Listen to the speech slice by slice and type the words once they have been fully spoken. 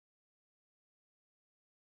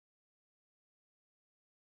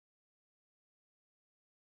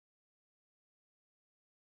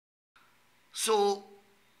So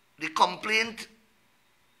the complaint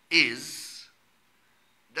is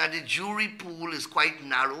that the jury pool is quite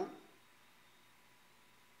narrow.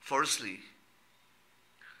 Firstly,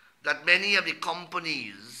 that many of the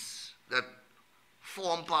companies that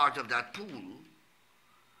form part of that pool,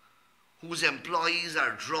 whose employees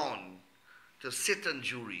are drawn to sit on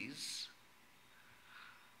juries,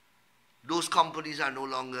 those companies are no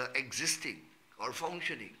longer existing or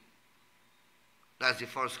functioning. That's the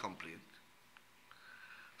first complaint.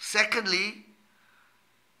 Secondly,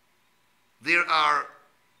 there are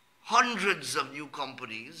hundreds of new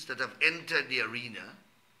companies that have entered the arena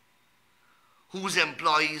whose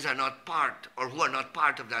employees are not part, or who are not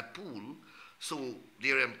part of that pool, so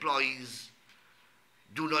their employees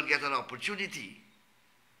do not get an opportunity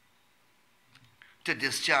to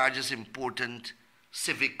discharge this important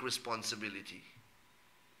civic responsibility.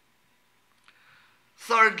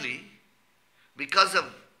 Thirdly, because of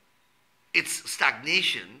its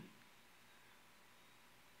stagnation,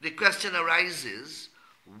 the question arises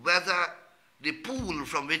whether the pool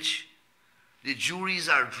from which the juries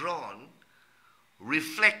are drawn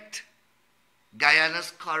reflect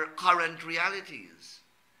Guyana's current realities.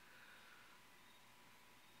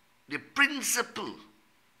 The principle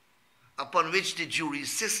upon which the jury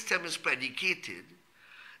system is predicated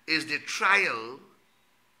is the trial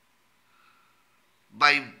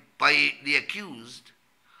by the accused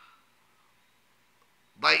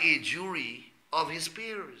by a jury of his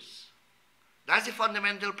peers. That's the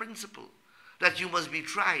fundamental principle, that you must be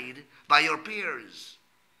tried by your peers.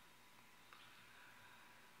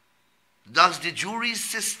 Does the jury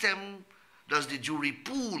system, does the jury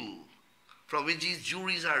pool from which these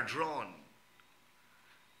juries are drawn,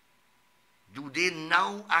 do they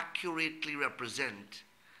now accurately represent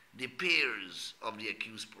the peers of the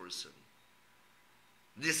accused person?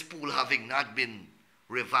 This pool having not been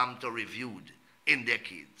revamped or reviewed in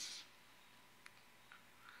decades.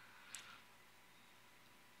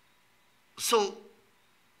 So,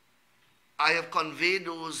 I have conveyed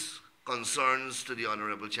those concerns to the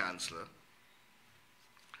Honorable Chancellor,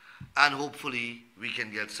 and hopefully we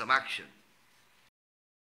can get some action.